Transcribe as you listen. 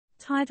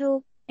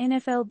Title: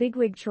 NFL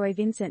Bigwig Troy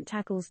Vincent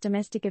tackles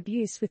domestic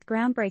abuse with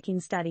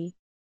groundbreaking study.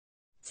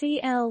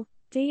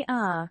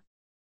 TLDR.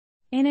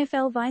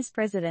 NFL Vice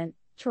President,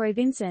 Troy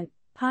Vincent,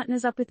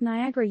 partners up with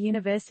Niagara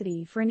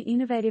University for an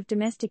innovative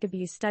domestic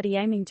abuse study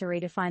aiming to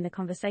redefine the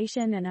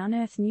conversation and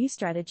unearth new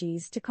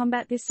strategies to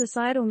combat this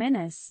societal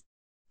menace.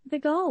 The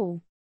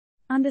goal: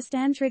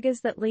 understand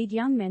triggers that lead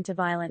young men to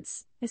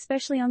violence,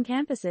 especially on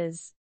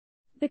campuses.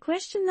 The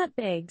question that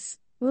begs: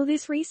 will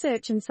this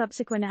research and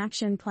subsequent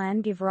action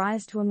plan give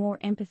rise to a more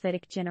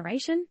empathetic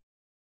generation?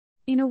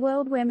 In a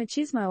world where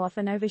machismo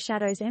often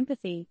overshadows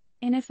empathy,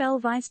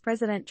 NFL Vice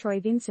President Troy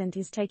Vincent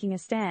is taking a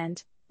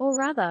stand, or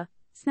rather,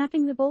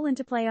 snapping the ball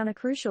into play on a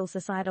crucial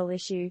societal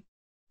issue.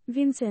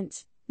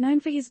 Vincent, known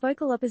for his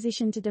vocal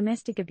opposition to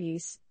domestic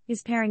abuse,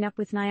 is pairing up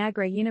with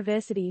Niagara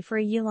University for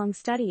a year-long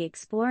study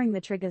exploring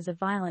the triggers of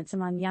violence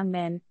among young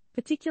men,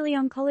 particularly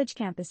on college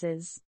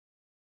campuses.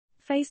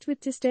 Faced with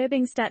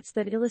disturbing stats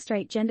that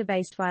illustrate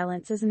gender-based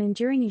violence as an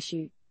enduring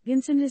issue,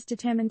 Vincent is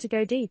determined to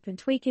go deep and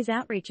tweak his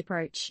outreach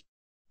approach.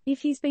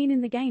 If he's been in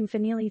the game for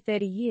nearly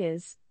 30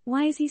 years,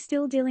 why is he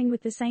still dealing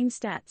with the same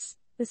stats,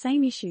 the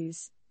same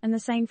issues, and the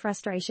same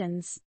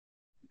frustrations?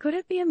 Could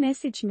it be a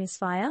message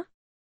misfire?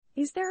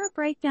 Is there a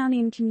breakdown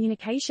in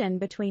communication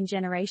between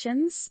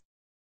generations?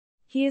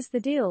 Here's the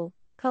deal: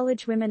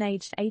 college women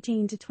aged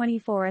 18 to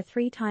 24 are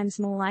 3 times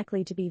more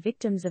likely to be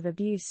victims of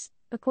abuse,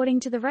 according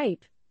to the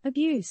Rape,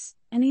 Abuse,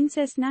 and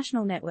Incest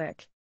National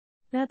Network.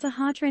 That's a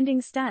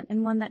heart-rending stat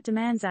and one that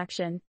demands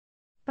action.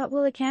 But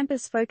will a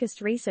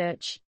campus-focused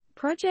research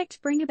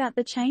project bring about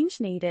the change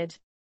needed?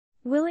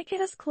 Will it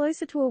get us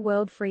closer to a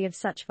world free of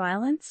such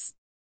violence?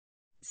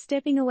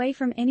 Stepping away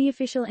from any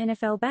official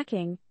NFL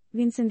backing,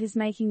 Vincent is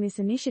making this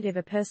initiative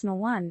a personal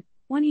one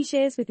he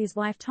shares with his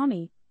wife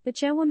Tommy, the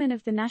chairwoman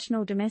of the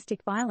National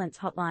Domestic Violence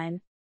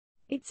Hotline.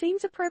 It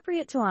seems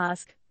appropriate to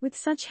ask, with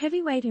such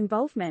heavyweight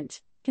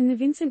involvement, can the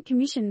Vincent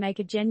Commission make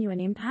a genuine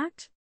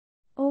impact?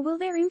 Or will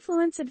their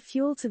influence add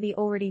fuel to the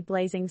already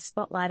blazing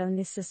spotlight on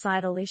this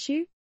societal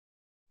issue?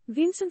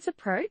 Vincent's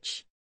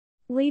approach?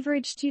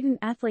 Leverage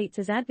student-athletes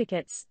as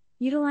advocates,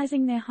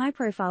 utilizing their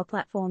high-profile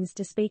platforms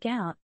to speak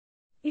out.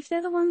 If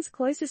they're the ones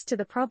closest to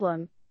the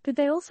problem, could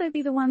they also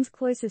be the ones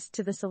closest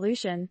to the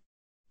solution?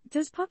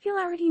 Does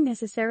popularity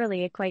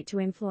necessarily equate to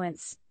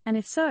influence, and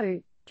if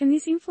so, can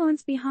this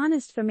influence be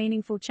harnessed for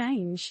meaningful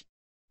change?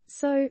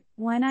 So,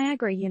 why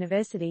Niagara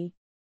University?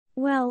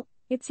 Well,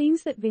 it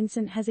seems that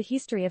Vincent has a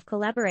history of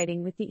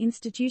collaborating with the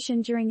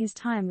institution during his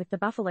time with the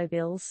Buffalo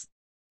Bills.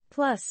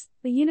 Plus,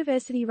 the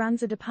university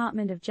runs a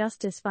Department of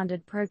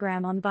Justice-funded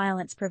program on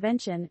violence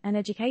prevention and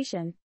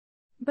education.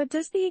 But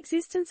does the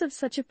existence of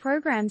such a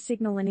program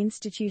signal an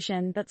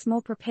institution that's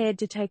more prepared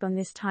to take on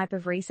this type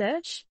of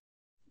research?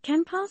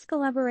 Can past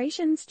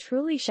collaborations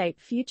truly shape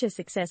future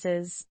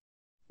successes?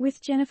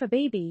 With Jennifer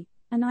Beebe,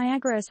 a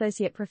Niagara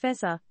associate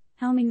professor,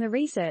 helming the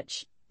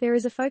research, there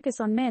is a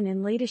focus on men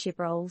in leadership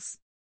roles.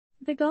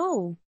 The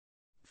goal: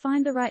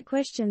 find the right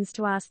questions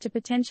to ask to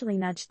potentially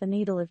nudge the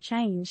needle of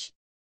change.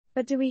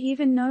 But do we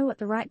even know what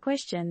the right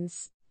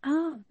questions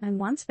are? And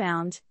once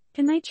found,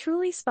 can they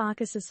truly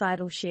spark a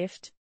societal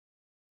shift?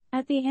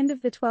 At the end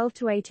of the 12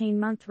 to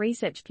 18-month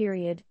research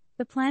period,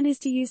 the plan is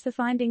to use the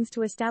findings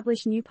to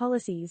establish new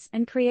policies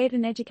and create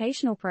an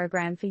educational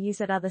program for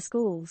use at other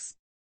schools.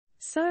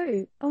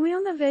 So, are we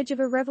on the verge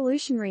of a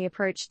revolutionary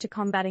approach to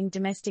combating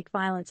domestic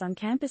violence on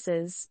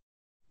campuses?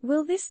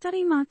 Will this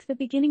study mark the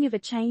beginning of a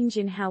change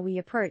in how we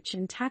approach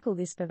and tackle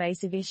this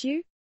pervasive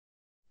issue?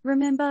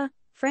 Remember,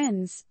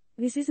 friends,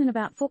 this isn't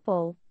about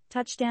football,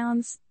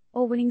 touchdowns,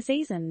 or winning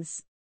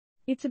seasons.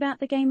 It's about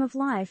the game of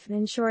life and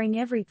ensuring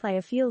every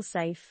player feels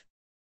safe.